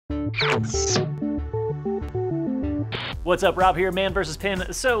What's up, Rob here, Man vs.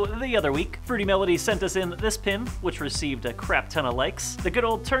 Pin. So, the other week, Fruity Melody sent us in this pin, which received a crap ton of likes. The good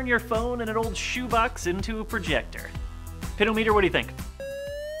old turn your phone and an old shoebox into a projector. Pinometer, what do you think?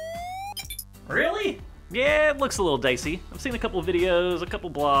 Really? Yeah, it looks a little dicey. I've seen a couple videos, a couple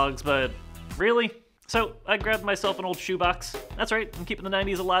blogs, but really? So I grabbed myself an old shoebox. That's right, I'm keeping the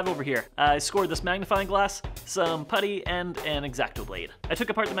 90s alive over here. I scored this magnifying glass, some putty, and an X-Acto blade. I took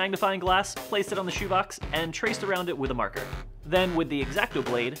apart the magnifying glass, placed it on the shoebox, and traced around it with a marker. Then with the X-Acto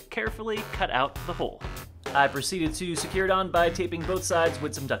blade, carefully cut out the hole. I proceeded to secure it on by taping both sides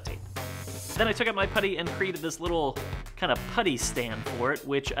with some duct tape. Then I took out my putty and created this little kind of putty stand for it,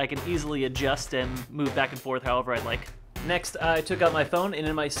 which I can easily adjust and move back and forth however I like. Next, I took out my phone and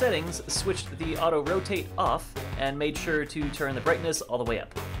in my settings, switched the auto rotate off and made sure to turn the brightness all the way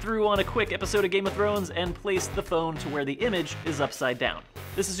up. Threw on a quick episode of Game of Thrones and placed the phone to where the image is upside down.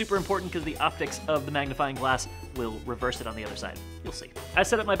 This is super important because the optics of the magnifying glass will reverse it on the other side. You'll see. I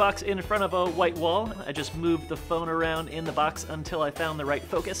set up my box in front of a white wall. I just moved the phone around in the box until I found the right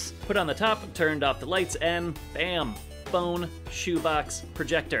focus. Put on the top, turned off the lights, and bam! Phone, shoebox,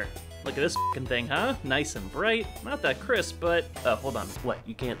 projector. Look at this f***ing thing, huh? Nice and bright. Not that crisp, but... Oh, hold on. What,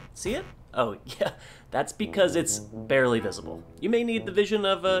 you can't see it? Oh, yeah. That's because it's barely visible. You may need the vision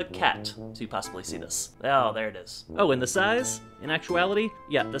of a cat to possibly see this. Oh, there it is. Oh, and the size? In actuality?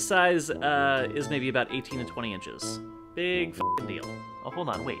 Yeah, the size is maybe about 18 to 20 inches. Big f***ing deal. Oh, hold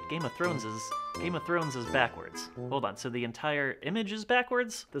on, wait. Game of Thrones is backwards. Hold on, so the entire image is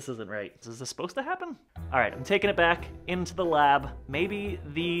backwards? This isn't right. Is this supposed to happen? All right, I'm taking it back into the lab. Maybe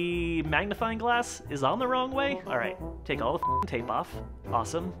the magnifying glass is on the wrong way? All right, take all the f***ing tape off.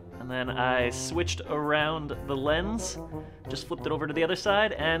 Awesome. And then I switched around the lens, just flipped it over to the other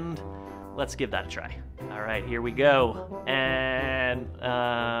side, and let's give that a try. All right, here we go. And,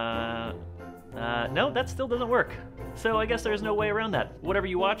 no, that still doesn't work. So I guess there's no way around that. Whatever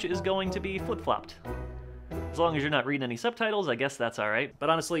you watch is going to be flip-flopped. As long as you're not reading any subtitles, I guess that's all right. But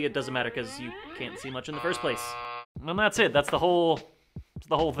honestly, it doesn't matter because you can't see much in the first place. And that's it. That's the whole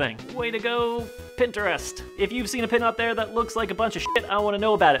thing. Way to go, Pinterest. If you've seen a pin out there that looks like a bunch of shit, I want to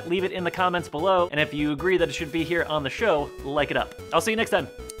know about it. Leave it in the comments below. And if you agree that it should be here on the show, like it up. I'll see you next time.